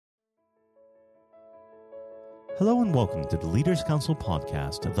Hello and welcome to the Leaders Council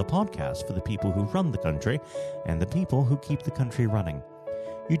podcast, the podcast for the people who run the country and the people who keep the country running.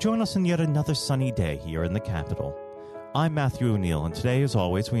 You join us on yet another sunny day here in the capital. I'm Matthew O'Neill, and today, as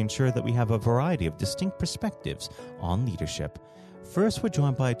always, we ensure that we have a variety of distinct perspectives on leadership. First, we're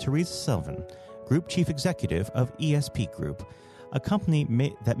joined by Theresa Selvin, Group Chief Executive of ESP Group, a company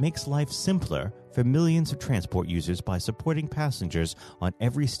that makes life simpler for millions of transport users by supporting passengers on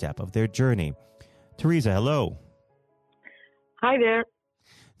every step of their journey. Theresa, hello. Hi there.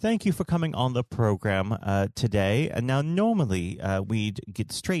 Thank you for coming on the program today. And now, normally, we'd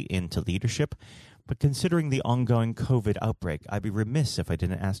get straight into leadership, but considering the ongoing COVID outbreak, I'd be remiss if I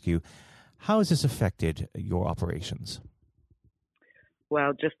didn't ask you, how has this affected your operations?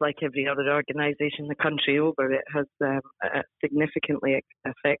 Well, just like every other organisation the country over, it has significantly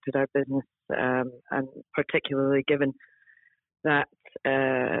affected our business, and particularly given that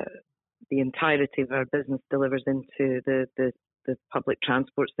the entirety of our business delivers into the public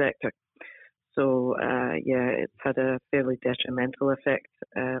transport sector. So, it's had a fairly detrimental effect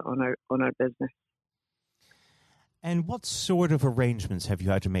on our business. And what sort of arrangements have you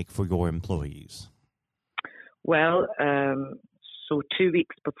had to make for your employees? Well, so 2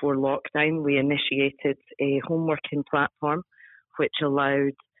 weeks before lockdown, we initiated a home working platform which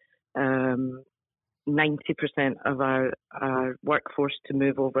allowed 90% of our workforce to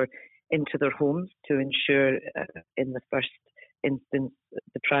move over into their homes to ensure, in the first instance,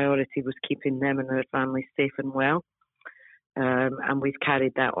 the priority was keeping them and their families safe and well. And we've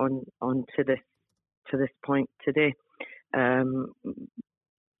carried that on to this point today.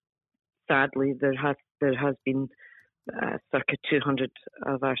 Sadly, there has been circa 200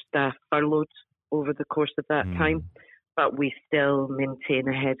 of our staff furloughed over the course of that time, but we still maintain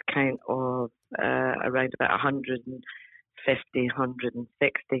a headcount of around about 150,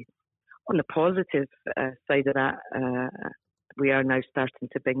 160. On the positive side of that, we are now starting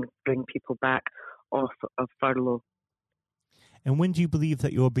to bring people back off of furlough. And when do you believe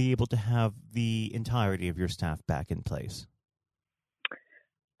that you'll be able to have the entirety of your staff back in place?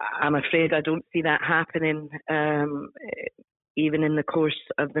 I'm afraid I don't see that happening even in the course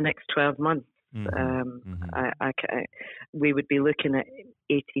of the next 12 months. We would be looking at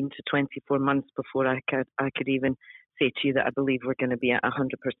 18 to 24 months before I could even say to you that I believe we're going to be at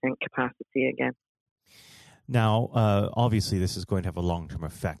 100% capacity again. Now, obviously, this is going to have a long-term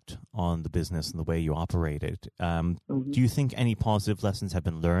effect on the business and the way you operate it. Do you think any positive lessons have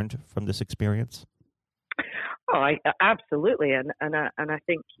been learned from this experience? Oh, absolutely, and I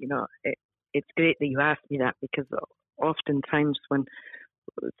think it's great that you asked me that, because oftentimes when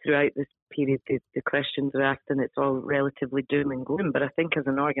throughout this period the questions are asked and it's all relatively doom and gloom, but I think as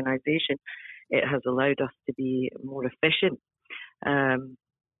an organisation it has allowed us to be more efficient, and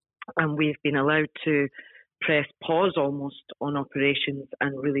we've been allowed to press pause almost on operations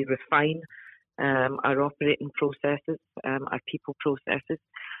and really refine our operating processes, our people processes.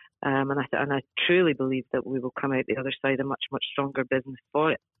 And I truly believe that we will come out the other side a much, much stronger business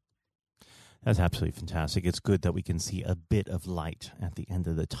for it. That's absolutely fantastic. It's good that we can see a bit of light at the end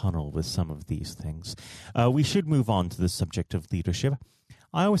of the tunnel with some of these things. We should move on to the subject of leadership.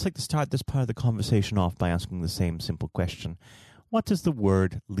 I always like to start this part of the conversation off by asking the same simple question. What does the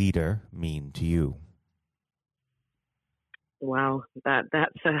word leader mean to you? Wow, that's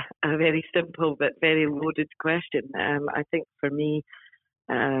a very simple but very loaded question. I think for me,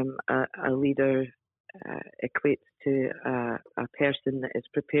 a leader equates to a person that is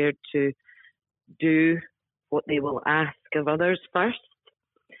prepared to do what they will ask of others first,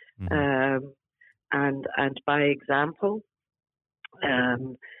 and by example,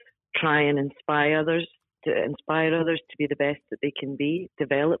 try and inspire others to be the best that they can be,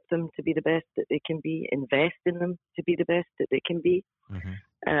 develop them to be the best that they can be, invest in them to be the best that they can be,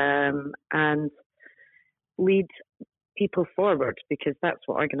 and lead people forward, because that's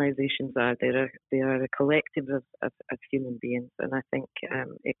what organisations are. They are a collective of human beings, and I think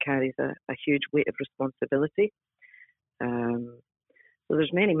it carries a huge weight of responsibility. So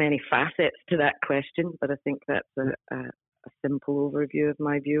there's many facets to that question, but I think that's a simple overview of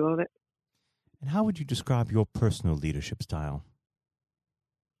my view of it. And how would you describe your personal leadership style?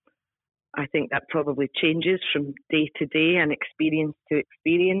 I think that probably changes from day to day and experience to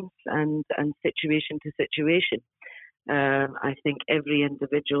experience and situation to situation. I think every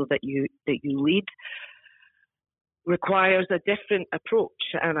individual that you lead requires a different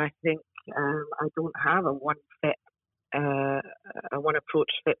approach, and I think I don't have a one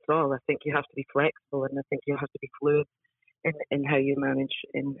approach fits all. I think you have to be flexible, and I think you have to be fluid in how you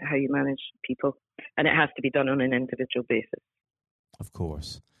manage people, and it has to be done on an individual basis. Of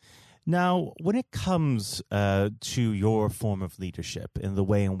course. Now, when it comes to your form of leadership and the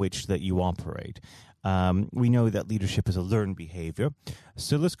way in which that you operate, we know that leadership is a learned behavior.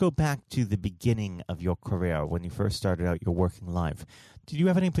 So let's go back to the beginning of your career when you first started out your working life. Did you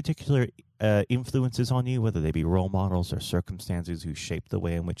have any particular influences on you, whether they be role models or circumstances who shaped the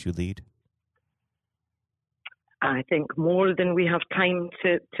way in which you lead? I think more than we have time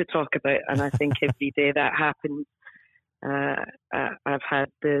to talk about, and I think every day that happens. I've had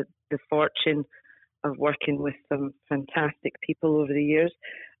the fortune of working with some fantastic people over the years.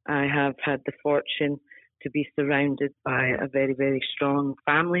 I have had the fortune to be surrounded by a very, very strong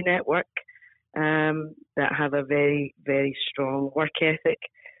family network that have a very, very strong work ethic,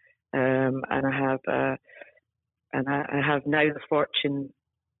 and I have now the fortune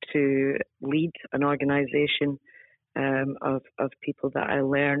to lead an organisation of people that I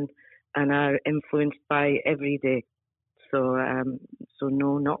learn and are influenced by every day. So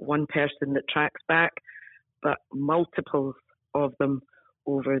no, not one person that tracks back, but multiples of them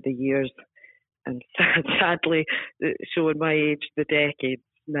over the years. And sadly, showing my age, the decades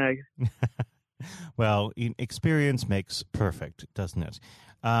now. Well, experience makes perfect, doesn't it?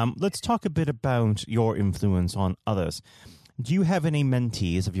 Let's talk a bit about your influence on others. Do you have any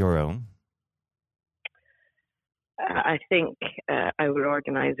mentees of your own? I think our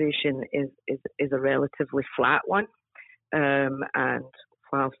organisation is a relatively flat one. And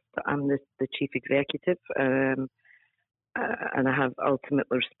whilst I'm the chief executive and I have ultimate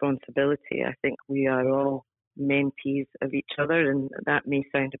responsibility, I think we are all mentees of each other. And that may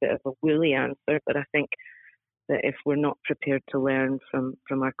sound a bit of a woolly answer, but I think that if we're not prepared to learn from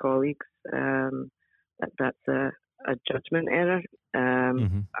our colleagues, that's a judgment error.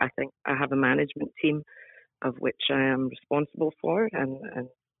 I think I have a management team of which I am responsible for, and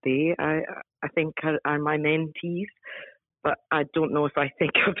they, I think, are my mentees. But I don't know if I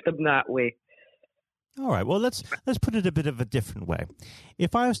think of them that way. All right. Well, let's put it a bit of a different way.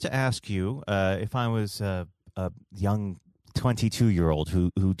 If I was to ask you, if I was a young 22-year-old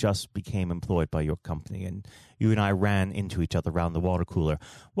who just became employed by your company, and you and I ran into each other around the water cooler,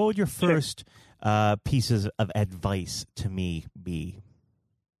 what would your first pieces of advice to me be?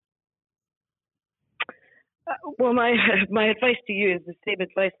 Well, my advice to you is the same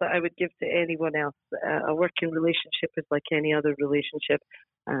advice that I would give to anyone else. A working relationship is like any other relationship,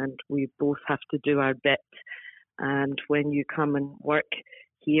 and we both have to do our bit. And when you come and work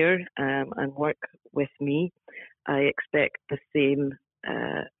here and work with me, I expect the same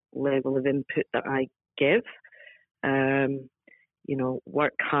level of input that I give.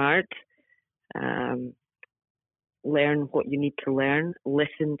 Work hard, learn what you need to learn,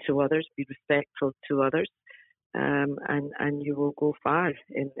 listen to others, be respectful to others. And you will go far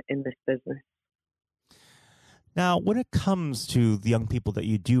in this business. Now, when it comes to the young people that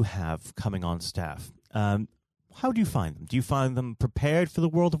you do have coming on staff, how do you find them? Do you find them prepared for the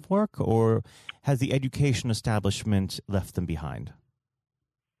world of work, or has the education establishment left them behind?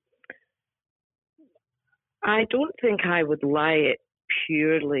 I don't think I would lie it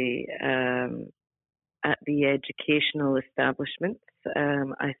purely at the educational establishments.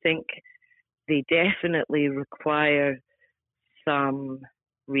 I think they definitely require some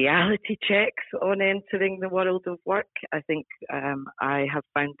reality checks on entering the world of work. I think I have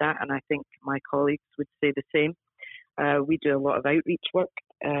found that, and I think my colleagues would say the same. We do a lot of outreach work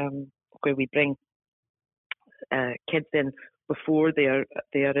where we bring kids in before they are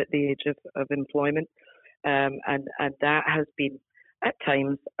at the age of employment, and that has been at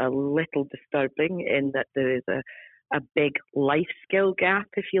times a little disturbing in that there is a big life skill gap,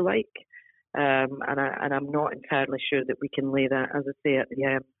 if you like. And I'm not entirely sure that we can lay that, as I say, at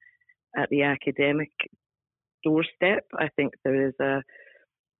the academic doorstep. I think there is a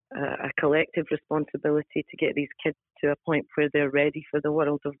collective responsibility to get these kids to a point where they're ready for the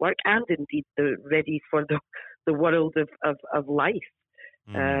world of work, and indeed they're ready for the world of life.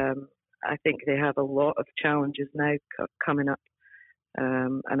 I think they have a lot of challenges now coming up,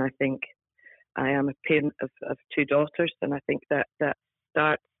 and I think I am a parent of two daughters, and I think that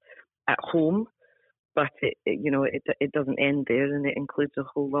starts at home, but it doesn't end there, and it includes a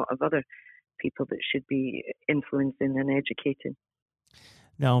whole lot of other people that should be influencing and educating.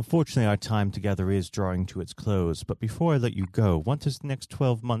 Now, unfortunately, our time together is drawing to its close, but before I let you go, what does the next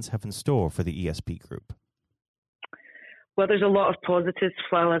 12 months have in store for the ESP Group? Well, there's a lot of positives.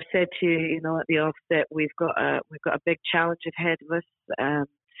 While I've said to you, at the offset, we've got a big challenge ahead of us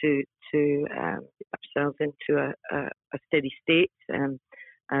to ourselves into a steady state,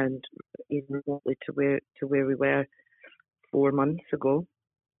 and even remotely to where we were 4 months ago.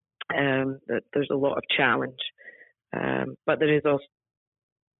 That there's a lot of challenge, but there is also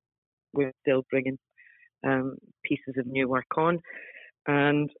we're still bringing pieces of new work on,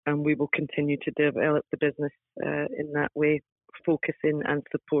 and we will continue to develop the business in that way, focusing and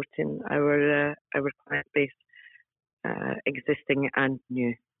supporting our client base, existing and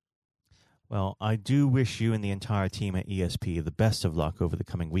new. Well, I do wish you and the entire team at ESP the best of luck over the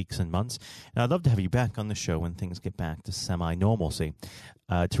coming weeks and months. And I'd love to have you back on the show when things get back to semi-normalcy.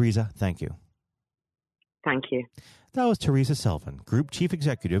 Theresa, thank you. Thank you. That was Theresa Selvin, Group Chief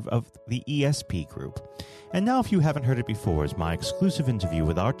Executive of the ESP Group. And now, if you haven't heard it before, is my exclusive interview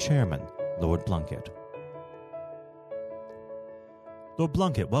with our chairman, Lord Blunkett. Lord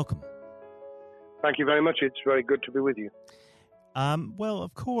Blunkett, welcome. Thank you very much. It's very good to be with you. Well,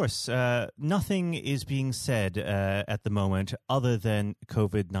 of course, nothing is being said at the moment other than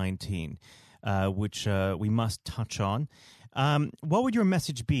COVID-19, which we must touch on. What would your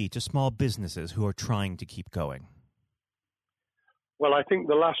message be to small businesses who are trying to keep going? Well, I think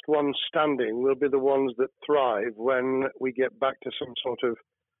the last ones standing will be the ones that thrive when we get back to some sort of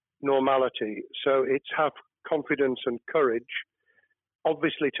normality. So it's have confidence and courage.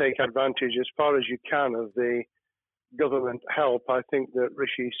 Obviously, take advantage as far as you can of the government help. I think that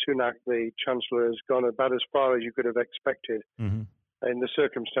Rishi Sunak, the Chancellor, has gone about as far as you could have expected. Mm-hmm. In the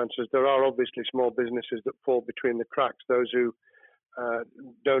circumstances. There are obviously small businesses that fall between the cracks. Those who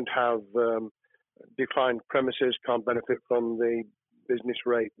don't have defined premises can't benefit from the business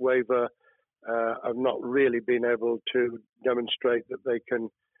rate waiver, have not really been able to demonstrate that they can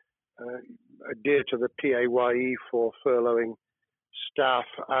adhere to the PAYE for furloughing staff,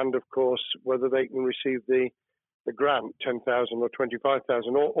 and of course whether they can receive the grant, 10,000 or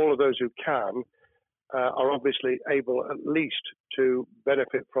 25,000. All of those who can are obviously able at least to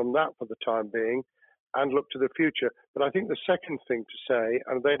benefit from that for the time being and look to the future. But I think the second thing to say,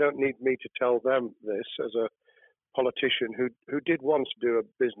 and they don't need me to tell them this as a politician who did once do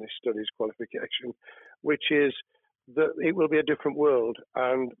a business studies qualification, which is that it will be a different world,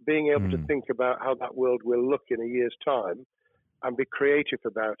 and being able to think about how that world will look in a year's time and be creative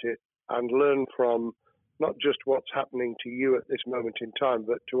about it and learn from not just what's happening to you at this moment in time,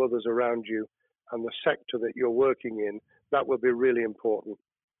 but to others around you and the sector that you're working in, that will be really important.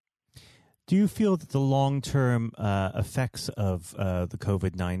 Do you feel that the long-term effects of the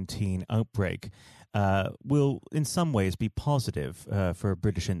COVID-19 outbreak will in some ways be positive for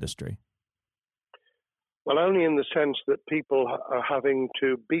British industry? Well, only in the sense that people are having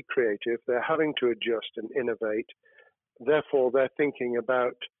to be creative, they're having to adjust and innovate. Therefore, they're thinking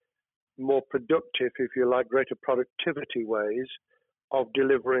about more productive, if you like, greater productivity ways of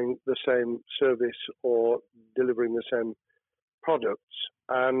delivering the same service or delivering the same products.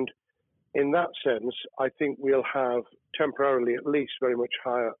 And in that sense, I think we'll have temporarily at least very much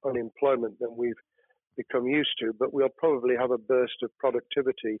higher unemployment than we've become used to, but we'll probably have a burst of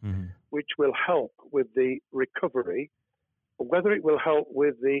productivity, which will help with the recovery. Whether it will help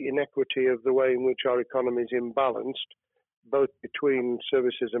with the inequity of the way in which our economy is imbalanced, both between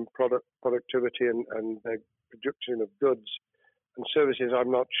services and productivity and the production of goods and services,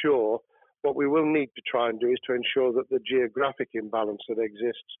 I'm not sure. What we will need to try and do is to ensure that the geographic imbalance that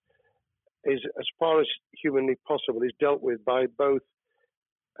exists is, as far as humanly possible, is dealt with by both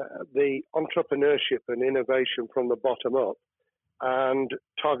the entrepreneurship and innovation from the bottom up and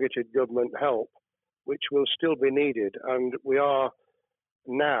targeted government help, which will still be needed. And we are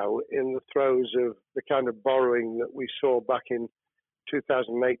now in the throes of the kind of borrowing that we saw back in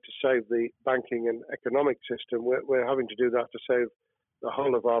 2008 to save the banking and economic system. We're having to do that to save the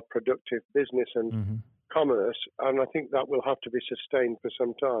whole of our productive business and commerce, and I think that will have to be sustained for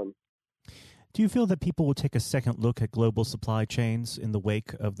some time. Do you feel that people will take a second look at global supply chains in the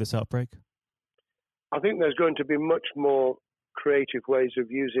wake of this outbreak? I think there's going to be much more creative ways of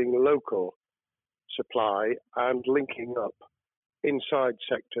using local supply and linking up inside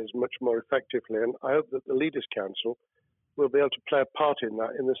sectors much more effectively. And I hope that the Leaders' Council will be able to play a part in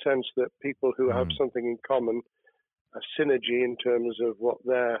that, in the sense that people who have something in common, a synergy in terms of what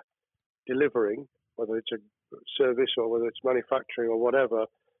they're delivering, whether it's a service or whether it's manufacturing or whatever,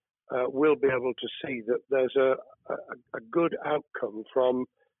 will be able to see that there's a good outcome from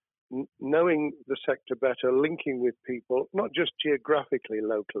knowing the sector better, linking with people, not just geographically,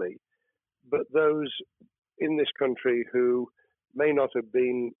 locally, but those in this country who may not have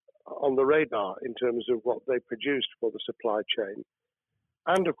been on the radar in terms of what they produced for the supply chain.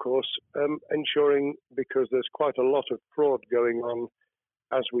 And, of course, ensuring, because there's quite a lot of fraud going on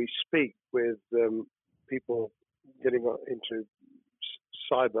as we speak with people getting into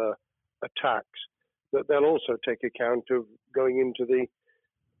cyber attacks, that they'll also take account of going into the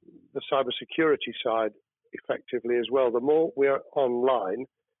cyber security side effectively as well. The more we are online,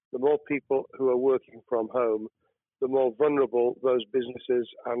 the more people who are working from home, the more vulnerable those businesses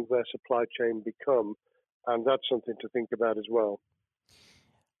and their supply chain become. And that's something to think about as well.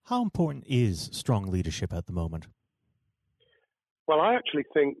 How important is strong leadership at the moment? Well, I actually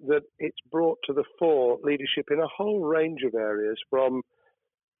think that it's brought to the fore leadership in a whole range of areas, from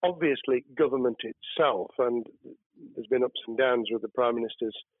obviously government itself, and there's been ups and downs with the Prime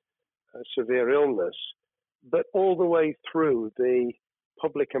Minister's severe illness, but all the way through the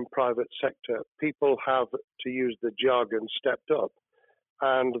public and private sector, people have, to use the jargon, stepped up,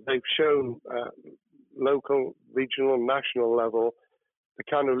 and they've shown local, regional, national level the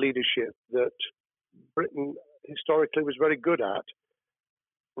kind of leadership that Britain historically was very good at.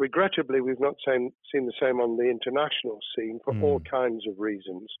 Regrettably, we've not seen the same on the international scene for all kinds of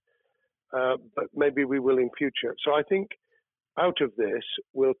reasons, but maybe we will in future. So I think out of this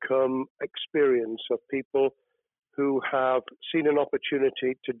will come experience of people who have seen an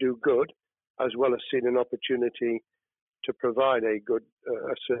opportunity to do good, as well as seen an opportunity to provide a good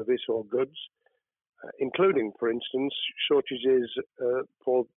service or goods, including, for instance, shortages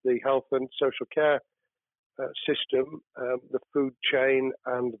for the health and social care system, the food chain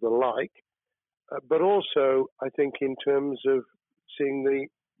and the like, but also I think in terms of seeing the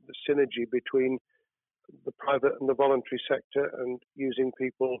synergy between the private and the voluntary sector and using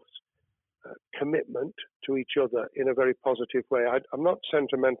people's commitment to each other in a very positive way. I'm not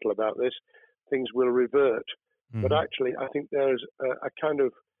sentimental about this. Things will revert. But actually, I think there's a kind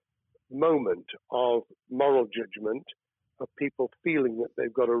of moment of moral judgment of people feeling that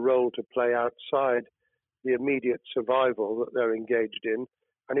they've got a role to play outside the immediate survival that they're engaged in.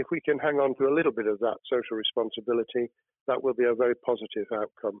 And if we can hang on to a little bit of that social responsibility, that will be a very positive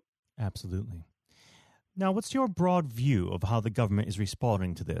outcome. Absolutely. Now, what's your broad view of how the government is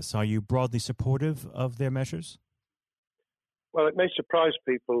responding to this? Are you broadly supportive of their measures? Well, it may surprise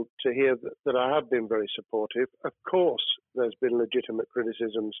people to hear that I have been very supportive. Of course, there's been legitimate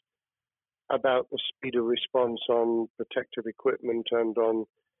criticisms about the speed of response on protective equipment and on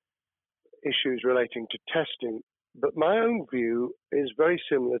issues relating to testing. But my own view is very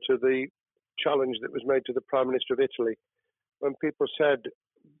similar to the challenge that was made to the Prime Minister of Italy when people said,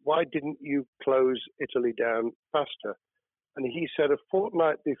 why didn't you close Italy down faster? And he said, a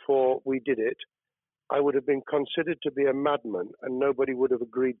fortnight before we did it, I would have been considered to be a madman and nobody would have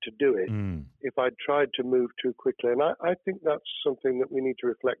agreed to do it if I'd tried to move too quickly. And I think that's something that we need to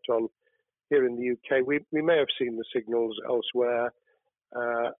reflect on here in the UK. We may have seen the signals elsewhere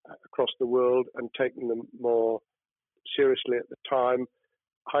across the world and taken them more seriously at the time.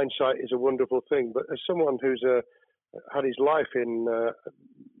 Hindsight is a wonderful thing, but as someone who's had his life in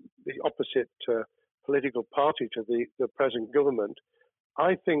the opposite political party to the present government,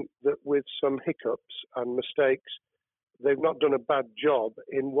 I think that with some hiccups and mistakes, they've not done a bad job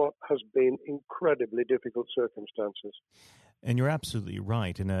in what has been incredibly difficult circumstances. And you're absolutely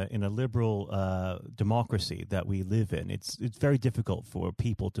right. In a liberal democracy that we live in, it's very difficult for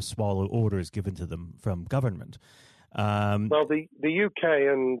people to swallow orders given to them from government. Well, the UK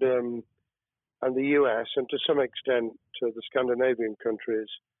and the US, and to some extent the Scandinavian countries,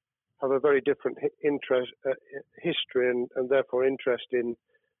 have a very different history and therefore interest in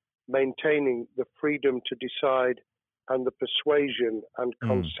maintaining the freedom to decide and the persuasion and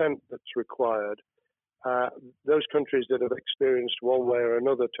consent that's required. Those countries that have experienced one way or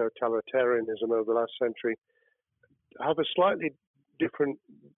another totalitarianism over the last century have a slightly different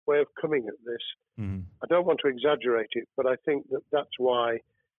way of coming at this. I don't want to exaggerate it, but I think that that's why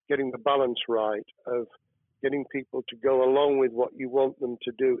getting the balance right of getting people to go along with what you want them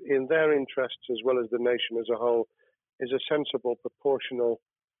to do in their interests as well as the nation as a whole is a sensible, proportional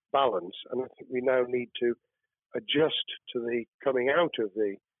balance. And I think we now need to adjust to the coming out of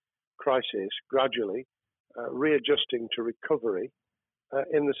the crisis gradually, readjusting to recovery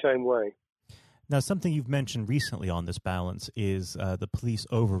in the same way. Now, something you've mentioned recently on this balance is the police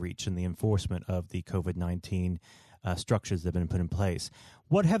overreach in the enforcement of the COVID-19 structures that have been put in place.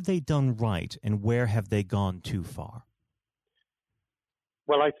 What have they done right, and where have they gone too far?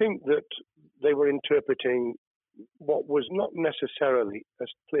 Well, I think that they were interpreting what was not necessarily as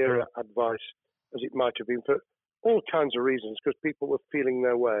clear advice as it might have been for all kinds of reasons, because people were feeling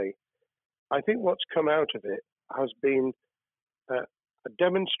their way. I think what's come out of it has been a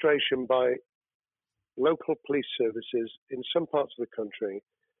demonstration by local police services in some parts of the country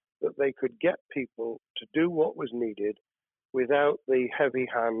that they could get people to do what was needed without the heavy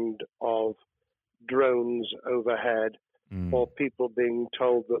hand of drones overhead or people being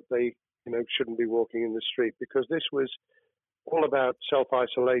told that they shouldn't be walking in the street, because this was all about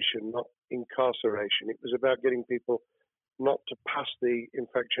self-isolation, not incarceration. It was about getting people not to pass the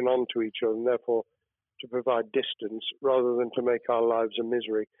infection on to each other and therefore to provide distance rather than to make our lives a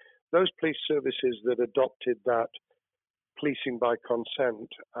misery. Those police services that adopted that policing by consent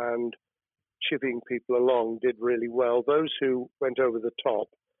and chivying people along did really well. Those who went over the top,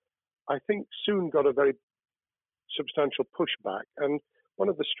 I think, soon got a very substantial pushback. And one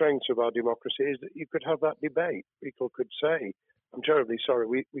of the strengths of our democracy is that you could have that debate. People could say, I'm terribly sorry,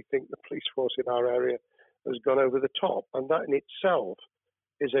 we think the police force in our area has gone over the top. And that in itself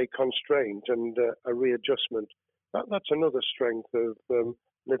is a constraint and a readjustment. That's another strength of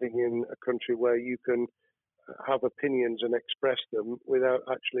living in a country where you can have opinions and express them without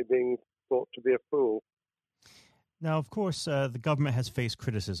actually being thought to be a fool. Now, of course, the government has faced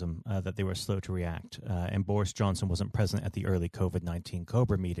criticism that they were slow to react, and Boris Johnson wasn't present at the early COVID-19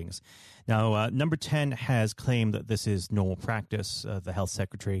 COBRA meetings. Now, Number 10 has claimed that this is normal practice. The health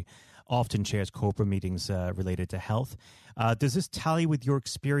secretary often chairs COBRA meetings related to health. Does this tally with your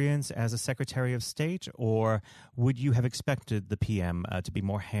experience as a Secretary of State, or would you have expected the PM to be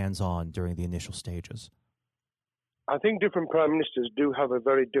more hands-on during the initial stages? I think different prime ministers do have a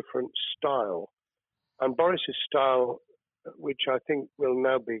very different style. And Boris's style, which I think will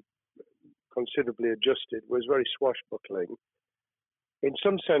now be considerably adjusted, was very swashbuckling. In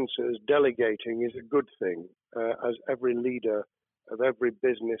some senses, delegating is a good thing, as every leader of every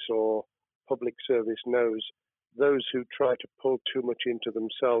business or public service knows. Those who try to pull too much into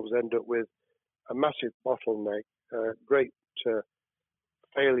themselves end up with a massive bottleneck, great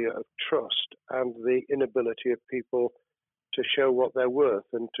failure of trust, and the inability of people to show what they're worth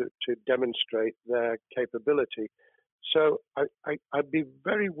and to demonstrate their capability. So I'd be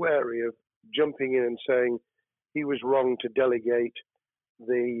very wary of jumping in and saying he was wrong to delegate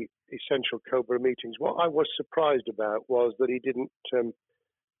the essential COBRA meetings. What I was surprised about was that he didn't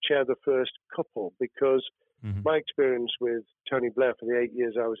chair the first couple, because my experience with Tony Blair for the 8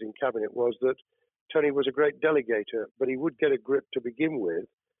 years I was in cabinet was that Tony was a great delegator, but he would get a grip to begin with,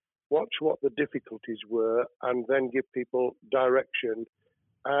 watch what the difficulties were, and then give people direction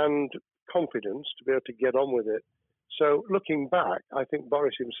and confidence to be able to get on with it. So looking back, I think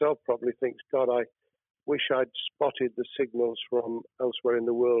Boris himself probably thinks, God, I wish I'd spotted the signals from elsewhere in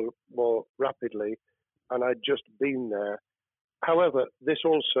the world more rapidly, and I'd just been there. However, this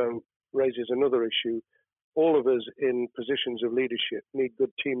also raises another issue. All of us in positions of leadership need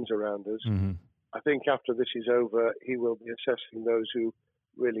good teams around us. I think after this is over, he will be assessing those who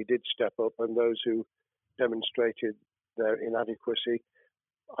really did step up and those who demonstrated their inadequacy.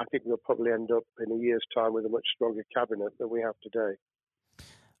 I think we'll probably end up in a year's time with a much stronger cabinet than we have today.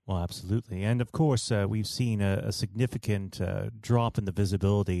 Well, absolutely. And of course, we've seen a significant drop in the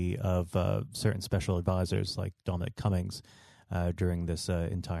visibility of certain special advisors like Dominic Cummings during this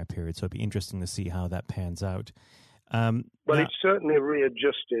entire period. So it'd be interesting to see how that pans out. It's certainly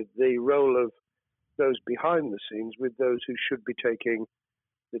readjusted the role of those behind the scenes with those who should be taking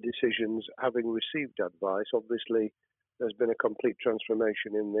the decisions, having received advice. Obviously, there's been a complete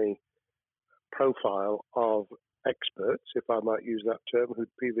transformation in the profile of experts, if I might use that term,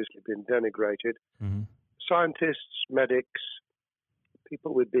 who'd previously been denigrated. Scientists, medics,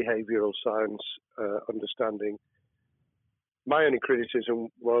 people with behavioral science understanding. My only criticism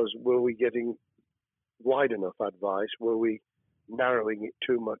was, were we getting wide enough advice? Were we narrowing it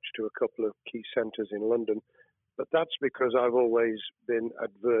too much to a couple of key centres in London? But that's because I've always been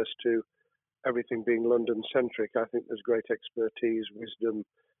adverse to everything being London-centric. I think there's great expertise, wisdom,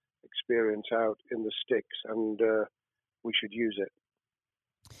 experience out in the sticks, and we should use it.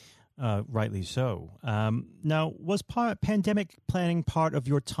 Rightly so. Now, was pandemic planning part of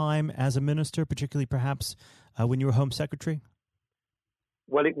your time as a minister, particularly perhaps when you were Home Secretary?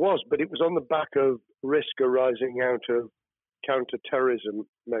 Well, it was, but it was on the back of risk arising out of counter-terrorism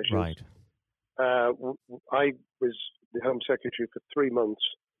measures. Right. I was the Home Secretary for 3 months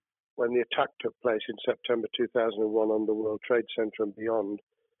when the attack took place in September 2001 on the World Trade Center and beyond.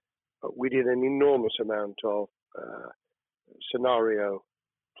 We did an enormous amount of scenario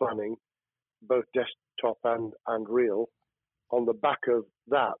planning, both desktop and real. On the back of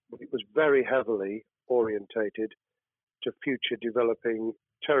that, it was very heavily orientated to future developing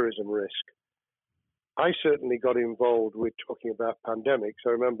terrorism risk. I certainly got involved with talking about pandemics.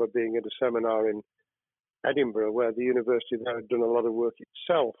 I remember being at a seminar in Edinburgh where the university there had done a lot of work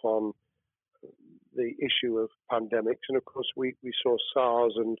itself on the issue of pandemics. And of course, we saw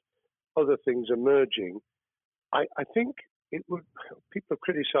SARS and other things emerging. I think people have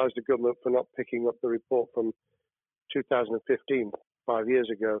criticised the government for not picking up the report from 2015, 5 years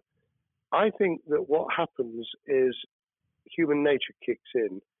ago. I think that what happens is human nature kicks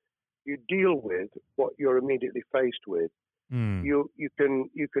in. You deal with what you're immediately faced with. Mm. You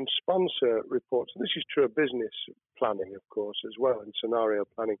can sponsor reports. And this is true of business planning, of course, as well, and scenario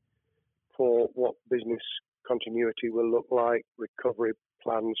planning for what business continuity will look like, recovery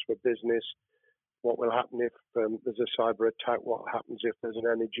plans for business, what will happen if there's a cyber attack, what happens if there's an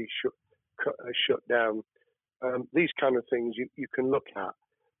energy shutdown. These kind of things you can look at,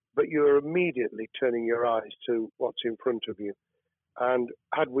 but you're immediately turning your eyes to what's in front of you. And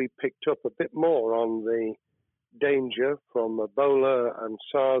had we picked up a bit more on the danger from Ebola and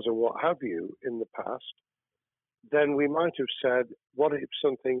SARS and what have you in the past, then we might have said, what if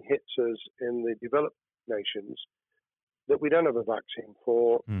something hits us in the developed nations that we don't have a vaccine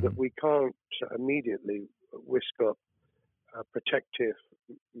for, that we can't immediately whisk up protective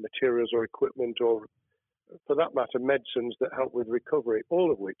materials or equipment, or for that matter, medicines that help with recovery,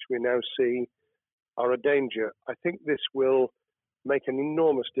 all of which we now see are a danger. I think this will make an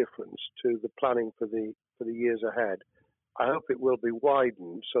enormous difference to the planning for the years ahead. I hope it will be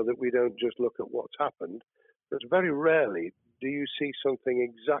widened so that we don't just look at what's happened, because very rarely do you see something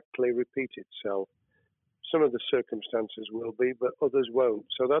exactly repeat itself. Some of the circumstances will be, but others won't.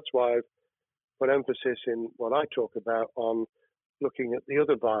 So that's why I've put emphasis in what I talk about on looking at the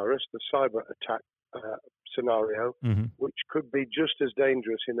other virus, the cyber attack scenario, which could be just as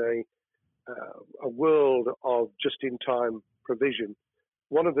dangerous in a world of just-in-time provision.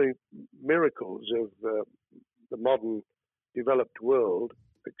 One of the miracles of the modern developed world,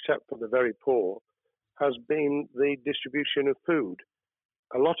 except for the very poor, has been the distribution of food.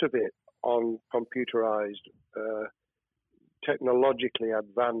 A lot of it on computerized, technologically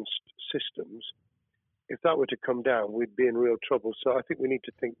advanced systems. If that were to come down, we'd be in real trouble. So I think we need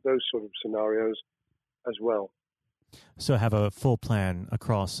to think those sort of scenarios as well. So have a full plan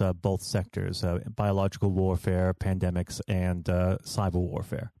across both sectors, biological warfare, pandemics, and cyber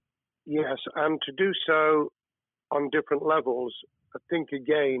warfare. Yes, and to do so on different levels. I think,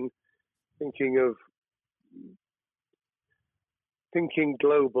 again, thinking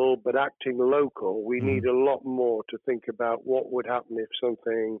global but acting local, we need a lot more to think about what would happen if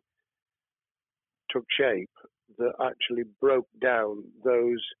something took shape that actually broke down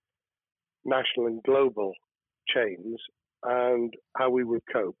those national and global chains and how we would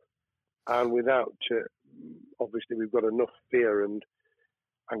cope. And without, obviously, we've got enough fear and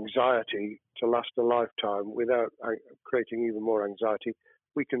anxiety to last a lifetime. Without creating even more anxiety,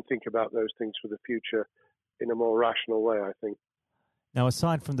 we can think about those things for the future in a more rational way, I think. Now,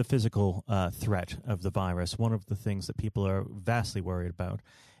 aside from the physical threat of the virus, one of the things that people are vastly worried about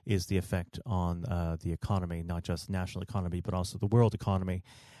is the effect on the economy, not just national economy, but also the world economy.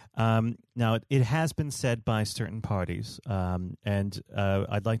 Now, it has been said by certain parties, and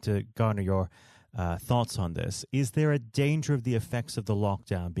I'd like to garner your thoughts on this. Is there a danger of the effects of the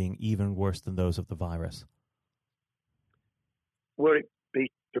lockdown being even worse than those of the virus? Were it be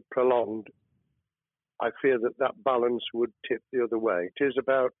prolonged, I fear that balance would tip the other way. It is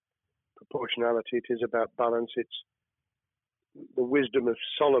about proportionality. It is about balance. It's the wisdom of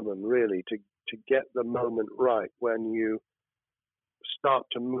Solomon, really, to get the moment right when you start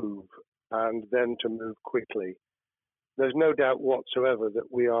to move and then to move quickly. There's no doubt whatsoever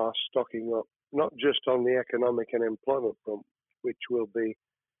that we are stocking up, not just on the economic and employment front, which will be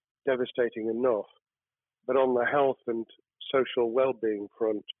devastating enough, but on the health and social well-being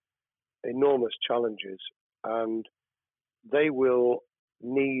front, enormous challenges, and they will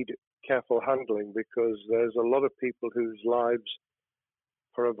need careful handling because there's a lot of people whose lives,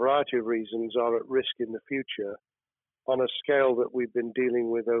 for a variety of reasons, are at risk in the future on a scale that we've been dealing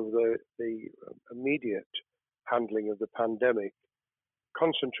with over the immediate handling of the pandemic,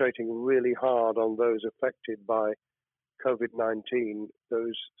 concentrating really hard on those affected by COVID-19,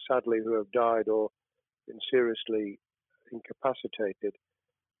 those sadly who have died or been seriously incapacitated.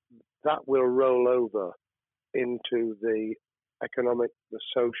 That will roll over into the economic, the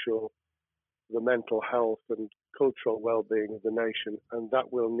social, the mental health and cultural well-being of the nation, and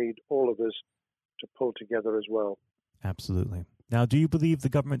that will need all of us to pull together as well. Absolutely. Now, do you believe the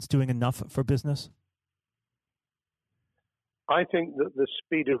government's doing enough for business? I think that the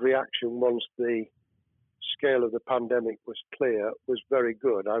speed of reaction once the scale of the pandemic was clear was very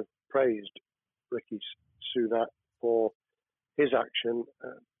good. I've praised Rishi Sunak for his action.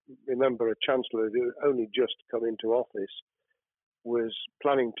 Remember, a chancellor who only just come into office was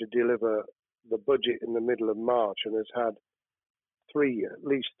planning to deliver the budget in the middle of March and has had at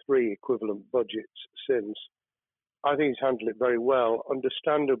least three equivalent budgets since. I think he's handled it very well.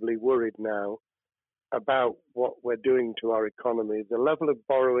 Understandably worried now about what we're doing to our economy. The level of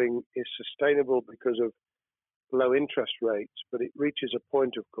borrowing is sustainable because of low interest rates, but it reaches a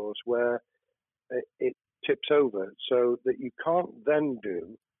point, of course, where tips over, so that you can't then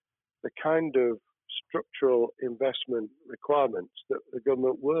do the kind of structural investment requirements that the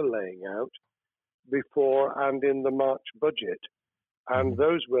government were laying out before and in the March budget. And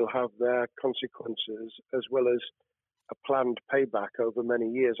those will have their consequences as well as a planned payback over many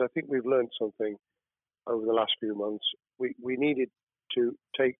years. I think we've learned something over the last few months. We needed to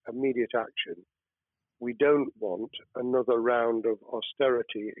take immediate action. We don't want another round of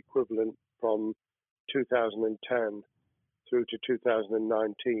austerity equivalent from 2010 through to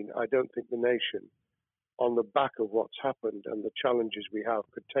 2019. I don't think the nation, on the back of what's happened and the challenges we have,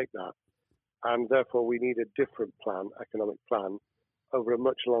 could take that. And therefore, we need a different plan, economic plan, over a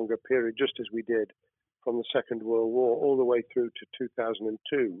much longer period, just as we did from the Second World War all the way through to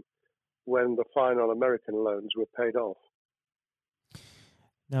 2002, when the final American loans were paid off.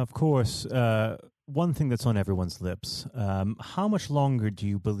 Now, of course, one thing that's on everyone's lips, how much longer do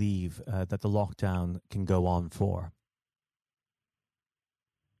you believe that the lockdown can go on for?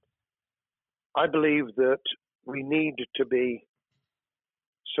 I believe that we need to be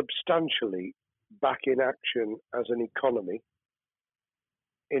substantially back in action as an economy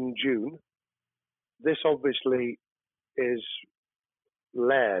in June. This obviously is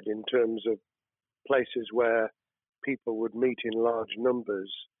led in terms of places where people would meet in large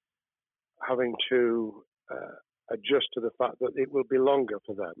numbers, having to adjust to the fact that it will be longer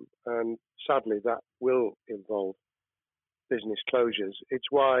for them. And sadly, that will involve business closures. It's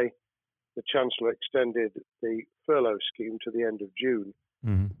why the Chancellor extended the furlough scheme to the end of June.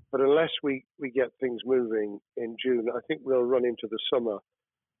 Mm-hmm. But unless we get things moving in June, I think we'll run into the summer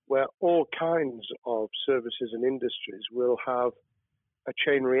where all kinds of services and industries will have a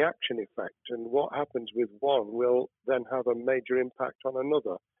chain reaction effect. And what happens with one will then have a major impact on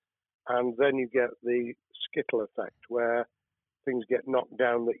another. And then you get the skittle effect where things get knocked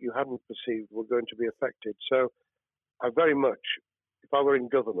down that you hadn't perceived were going to be affected. So I very much, if I were in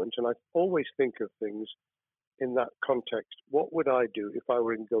government, and I always think of things in that context, what would I do if I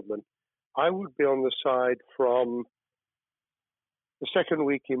were in government? I would be on the side from the second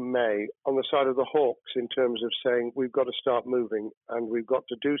week in May, on the side of the hawks in terms of saying we've got to start moving, and we've got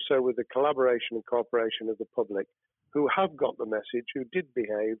to do so with the collaboration and cooperation of the public who have got the message, who did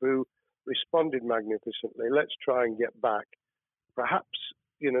behave, who responded magnificently. Let's try and get back, perhaps,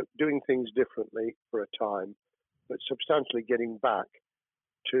 doing things differently for a time, but substantially getting back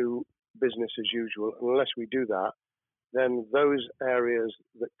to business as usual. And unless we do that, then those areas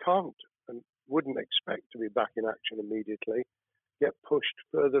that can't and wouldn't expect to be back in action immediately get pushed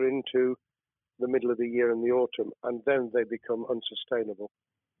further into the middle of the year and the autumn, and then they become unsustainable.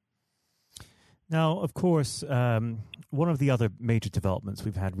 Now, of course, one of the other major developments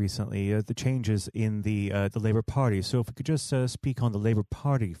we've had recently are the changes in the Labour Party. So if we could just speak on the Labour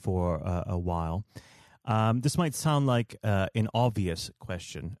Party for a while. This might sound like an obvious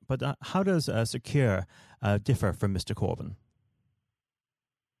question, but how does Sir Keir differ from Mr. Corbyn?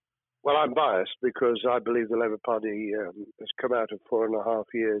 Well, I'm biased because I believe the Labour Party has come out of 4.5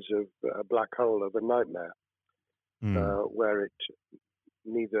 years of a black hole of a nightmare, where it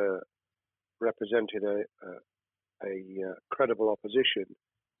neither represented a credible opposition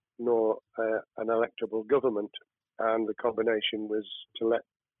nor an electable government, and the combination was to let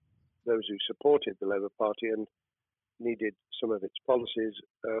those who supported the Labour Party and needed some of its policies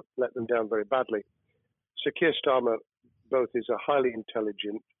let them down very badly. Sir Keir Starmer both is a highly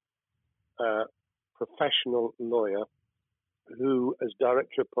intelligent, professional lawyer who, as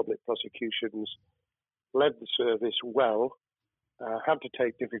Director of Public Prosecutions, led the service well, had to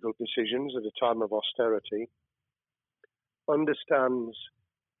take difficult decisions at a time of austerity, understands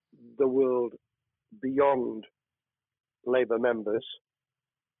the world beyond Labour members,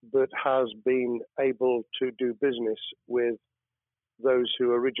 but has been able to do business with those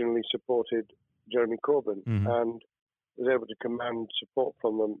who originally supported Jeremy Corbyn and was able to command support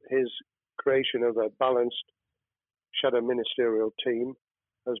from them. His creation of a balanced shadow ministerial team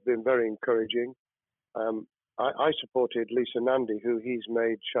has been very encouraging. I supported Lisa Nandy, who he's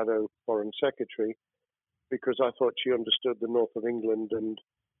made shadow foreign secretary, because I thought she understood the north of England and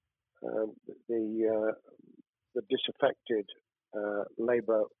the disaffected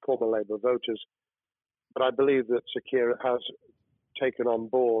former Labour voters. But I believe that Sir Keir has taken on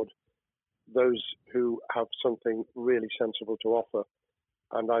board those who have something really sensible to offer,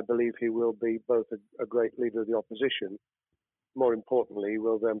 and I believe he will be both a great leader of the opposition. More importantly, he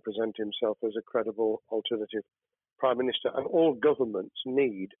will then present himself as a credible alternative Prime Minister, and all governments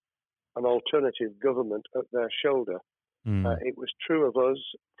need an alternative government at their shoulder. It was true of us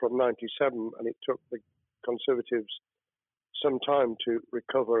from 97, and it took the Conservatives some time to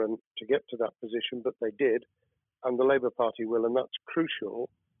recover and to get to that position, but they did, and the Labour Party will, and that's crucial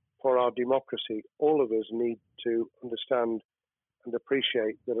for our democracy. All of us need to understand and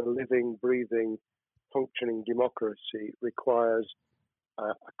appreciate that a living, breathing, functioning democracy requires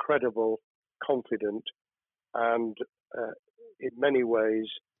a credible, confident, and in many ways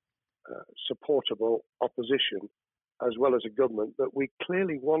supportable opposition, as well as a government that we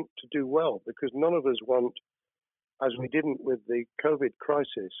clearly want to do well, because none of us want, as we didn't with the COVID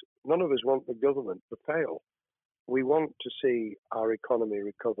crisis, none of us want the government to fail. We want to see our economy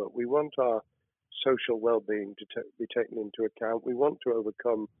recover. We want our social well-being to be taken into account. We want to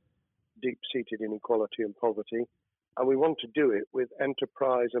overcome deep-seated inequality and poverty. And we want to do it with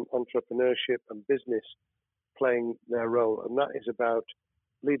enterprise and entrepreneurship and business playing their role. And that is about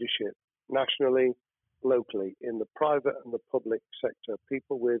leadership nationally, locally, in the private and the public sector.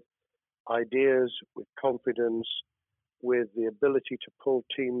 People with ideas, with confidence, with the ability to pull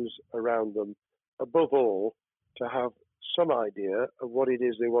teams around them. Above all, to have some idea of what it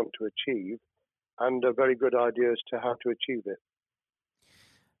is they want to achieve and a very good idea as to how to achieve it.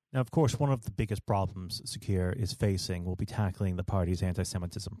 Now, of course, one of the biggest problems Secure is facing will be tackling the party's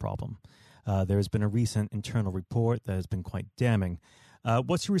anti-Semitism problem. There has been a recent internal report that has been quite damning.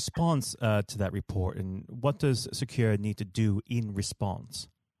 What's your response to that report, and what does Secure need to do in response?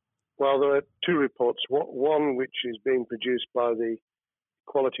 Well, there are two reports. One which is being produced by the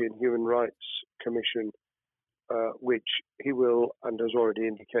Equality and Human Rights Commission, which he will, and has already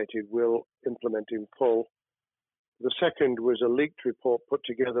indicated, will implement in full. The second was a leaked report put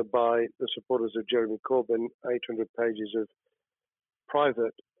together by the supporters of Jeremy Corbyn, 800 pages of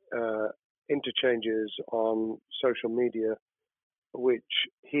private interchanges on social media, which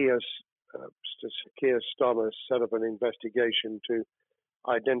he has, Keir Starmer, set up an investigation to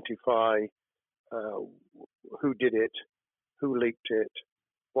identify who did it, who leaked it,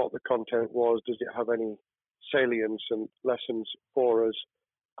 what the content was, does it have any salience and lessons for us,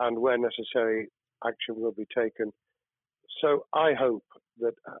 and where necessary, action will be taken. So I hope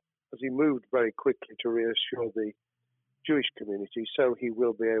that as he moved very quickly to reassure the Jewish community, so he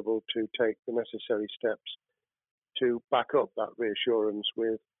will be able to take the necessary steps to back up that reassurance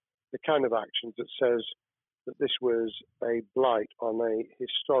with the kind of actions that says that this was a blight on a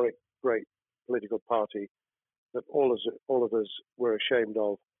historic, great political party that all of us were ashamed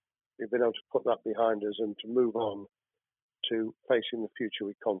of. We've been able to put that behind us and to move on to facing the future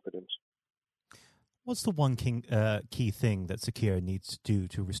with confidence. What's the one key thing that Secure needs to do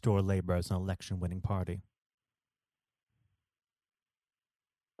to restore Labour as an election-winning party?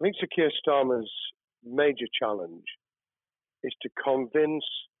 I think Sir Keir Starmer's major challenge is to convince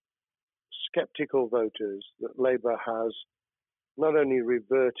sceptical voters that Labour has not only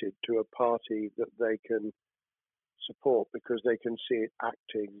reverted to a party that they can support because they can see it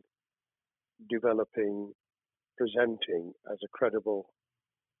acting, developing, presenting as a credible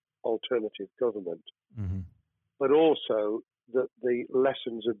alternative government, but also that the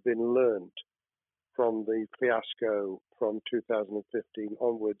lessons have been learned from the fiasco from 2015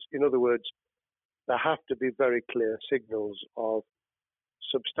 onwards. In other words, there have to be very clear signals of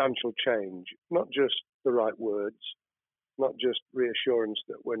substantial change, not just the right words, not just reassurance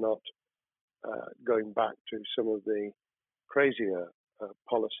that we're not going back to some of the crazier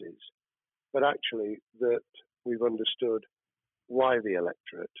policies, but actually that we've understood why the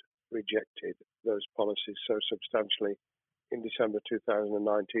electorate rejected those policies so substantially in December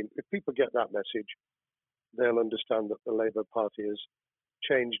 2019. If people get that message, they'll understand that the Labour Party has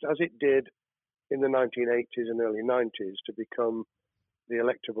changed, as it did in the 1980s and early 90s, to become the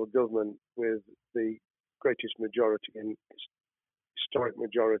electable government with the greatest majority and historic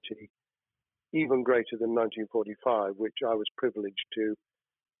majority, even greater than 1945, which I was privileged to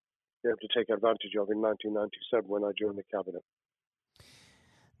be able to take advantage of in 1997 when I joined the cabinet.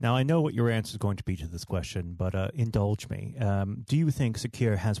 Now, I know what your answer is going to be to this question, but indulge me. Do you think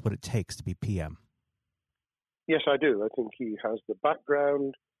Secure has what it takes to be PM? Yes, I do. I think he has the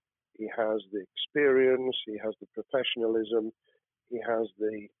background, he has the experience, he has the professionalism, he has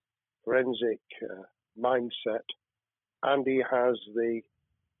the forensic mindset, and he has the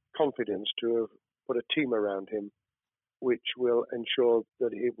confidence to have put a team around him which will ensure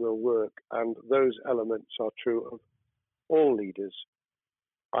that it will work. And those elements are true of all leaders.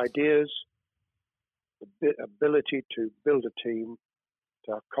 Ideas, the ability to build a team,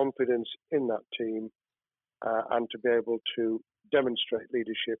 to have confidence in that team, and to be able to demonstrate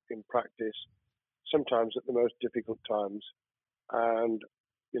leadership in practice, sometimes at the most difficult times. And,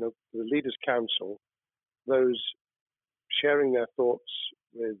 the Leaders' Council, those sharing their thoughts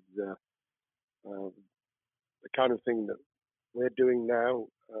with the kind of thing that we're doing now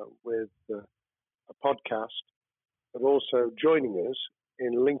with a podcast, but also joining us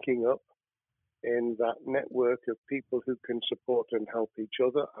in linking up in that network of people who can support and help each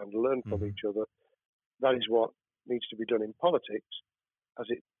other and learn from each other. That is what needs to be done in politics as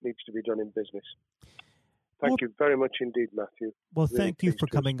it needs to be done in business. Thank you very much indeed, Matthew. Well, Really thank you for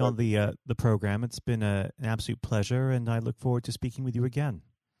pleased to have coming on spoken. the program. It's been an absolute pleasure, and I look forward to speaking with you again.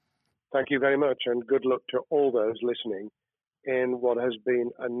 Thank you very much, and good luck to all those listening in what has been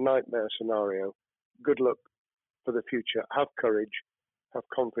a nightmare scenario. Good luck for the future. Have courage, have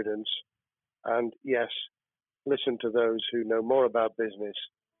confidence, and yes, listen to those who know more about business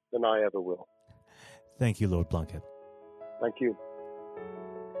than I ever will. Thank you, Lord Blunkett. Thank you.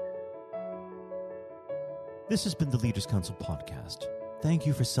 This has been the Leaders Council podcast. Thank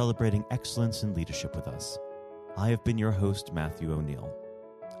you for celebrating excellence in leadership with us. I have been your host, Matthew O'Neill.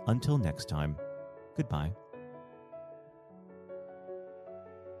 Until next time, goodbye.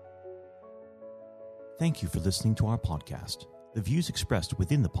 Thank you for listening to our podcast. The views expressed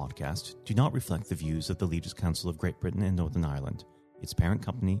within the podcast do not reflect the views of the Leaders Council of Great Britain and Northern Ireland, its parent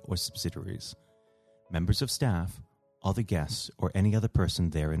company or subsidiaries, members of staff, other guests, or any other person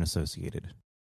therein associated.